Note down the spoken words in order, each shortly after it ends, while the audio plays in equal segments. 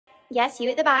Yes, you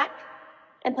at the back.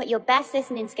 And put your best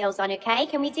listening skills on, okay?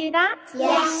 Can we do that?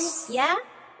 Yes. Yeah?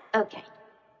 Okay.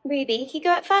 Ruby, can you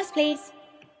go up first, please?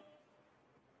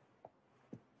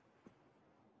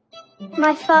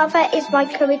 My father is my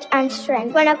courage and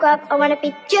strength. When I grow up, I want to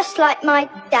be just like my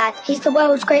dad. He's the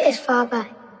world's greatest father.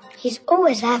 He's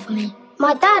always there for me.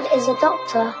 My dad is a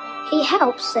doctor. He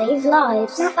helps save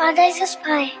lives. My father is a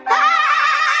spy.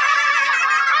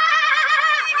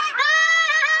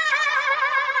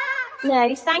 No,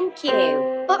 thank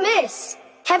you. But miss,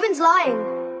 Kevin's lying.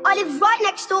 I live right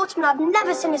next door to him and I've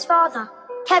never seen his father.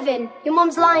 Kevin, your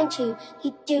mum's lying to you.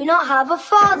 You do not have a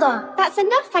father. That's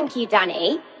enough, thank you,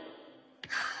 Danny.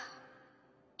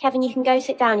 Kevin, you can go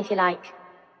sit down if you like.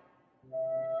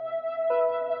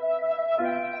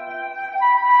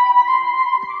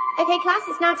 Okay, class,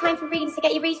 it's now time for reading, so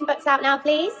get your reading books out now,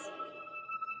 please.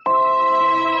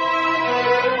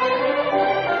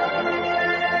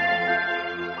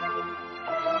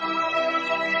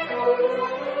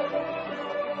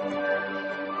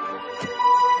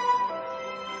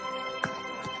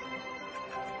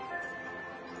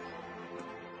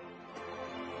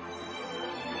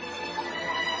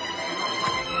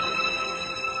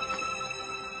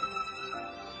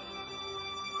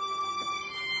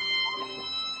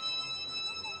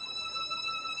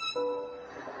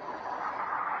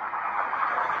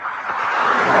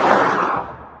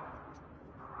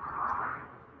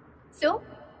 So,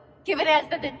 give it as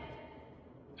the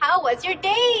how was your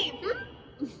day?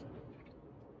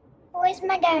 Who is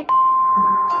my dad?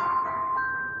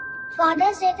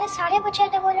 Father's Day ਤੇ ਸਾਰੇ ਬੱਚਿਆਂ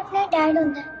ਦੇ ਕੋਲ ਆਪਣਾ dad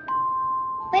ਹੁੰਦਾ ਹੈ।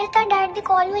 ਮੇਰੇ ਤਾਂ ਡੈਡ ਦੀ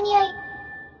ਕਾਲ ਵੀ ਨਹੀਂ ਆਈ।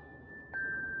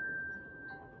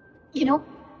 You know,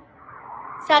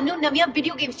 ਸਾਨੂੰ ਨਵੀਆਂ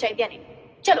ਵੀਡੀਓ ਗੇਮਸ ਚਾਹੀਦੀਆਂ ਨੇ।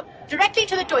 ਚਲੋ, directly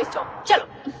to the toy store. ਚਲੋ।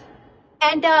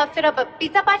 And ਫਿਰ ਆਪਾਂ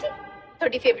pizza party?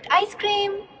 ਤੁਹਾਡੀ favorite ice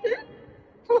cream?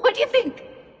 What do you think?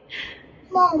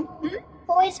 Mom,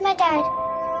 who is my dad?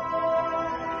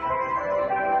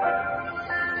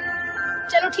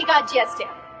 चलो ठीक है आज yes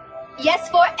dear. Yes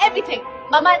for everything.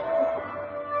 Mama.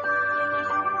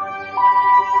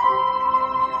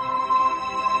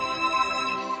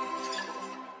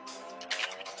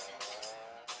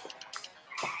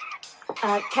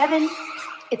 Kevin,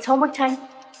 it's homework time.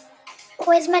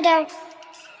 Who is my dad?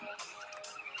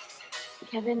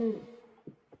 Kevin.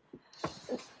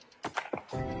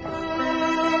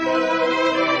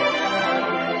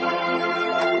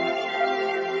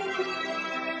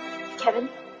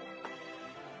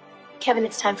 Kevin,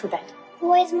 it's time for bed.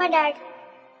 Who is my dad?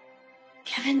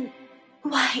 Kevin,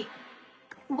 why?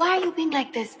 Why are you being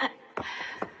like this?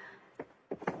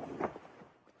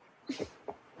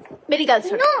 मेरी गल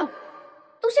सुन। No,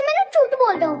 तुसी मेरे झूठ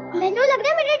बोल रहे हो। मैंने लग रहा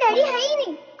है मेरे डैडी है ही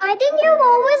नहीं। I think you've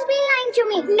always been lying to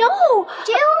me. No.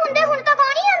 जे वो हुंदे हुण तक आ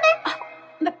नहीं आंदे।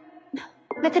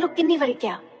 मैं तेनों कितनी बारी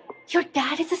क्या? Your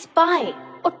dad is a spy.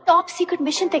 और top secret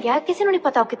mission ते गया किसी ਨੂੰ ਨਹੀਂ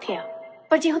ਪਤਾ ਉਹ ਕਿੱਥੇ ਆ।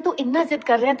 पर जे तू इन्ना जिद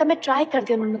कर रहे हैं तो मैं ट्राई कर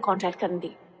दी उन्होंने कॉन्ट्रैक्ट करने दी।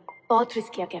 बहुत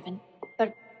रिस्क किया केविन,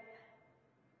 पर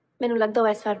मैनू लगता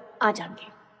है इस बार आ जाएंगे।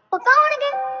 पक्का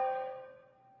होणगे?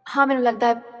 हाँ मैनू लगता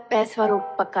है इस बार वो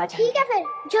पक्का आ जाएंगे। ठीक है फिर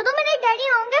जो मेरे डैडी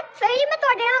आएंगे फिर ही मैं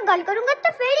तुहाडे नाल गल करूंगा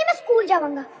तो फिर ही मैं स्कूल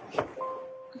जावांगा।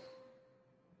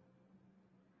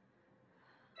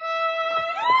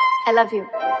 I love you.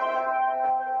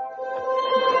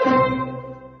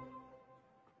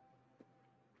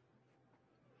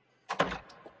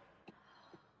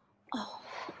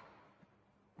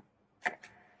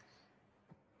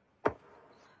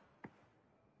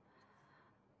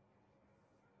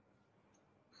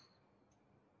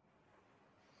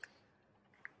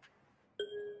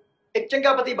 एक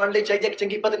चंगा पति बनने ਲਈ ਚਾਹੀਦਾ ਇੱਕ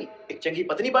ਚੰਗੀ ਪਤਨੀ, ਇੱਕ ਚੰਗੀ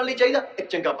ਪਤਨੀ ਬਣਨ ਲਈ ਚਾਹੀਦਾ ਇੱਕ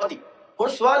ਚੰਗਾ ਪਤੀ। ਹੁਣ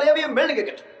ਸਵਾਲ ਇਹ ਵੀ ਮਿਲਣਗੇ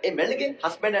ਕਿੱਥੋਂ? ਇਹ ਮਿਲਣਗੇ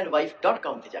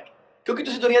husbandandwife.com ਤੇ ਜਾ ਕੇ, ਕਿਉਂਕਿ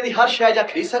ਤੁਸੀਂ ਦੁਨੀਆ ਦੀ ਹਰ ਸ਼ੈ ਜਾਂ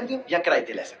ਖਰੀਦ ਸਕਦੇ ਹੋ ਜਾਂ ਕਿਰਾਏ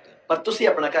ਤੇ ਲੈ ਸਕਦੇ ਹੋ, ਪਰ ਤੁਸੀਂ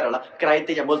ਆਪਣਾ ਘਰ ਵਾਲਾ ਕਿਰਾਏ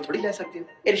ਤੇ ਜਾਂ ਮੁੱਲ ਥੋੜੀ ਲੈ ਸਕਦੇ ਹੋ।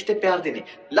 ਇਹ ਰਿਸ਼ਤੇ ਪਿਆਰ ਦੇ ਨੇ।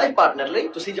 ਲਾਈਫ ਪਾਰਟਨਰ ਲਈ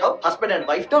ਤੁਸੀਂ ਜਾਓ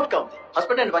husbandandwife.com ਤੇ,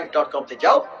 husbandandwife.com ਤੇ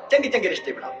ਜਾਓ, ਚੰਗੇ ਚੰਗੇ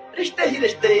ਰਿਸ਼ਤੇ ਬਣਾਓ। ਰਿਸ਼ਤੇ ਹੀ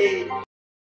ਰਿਸ਼ਤੇ।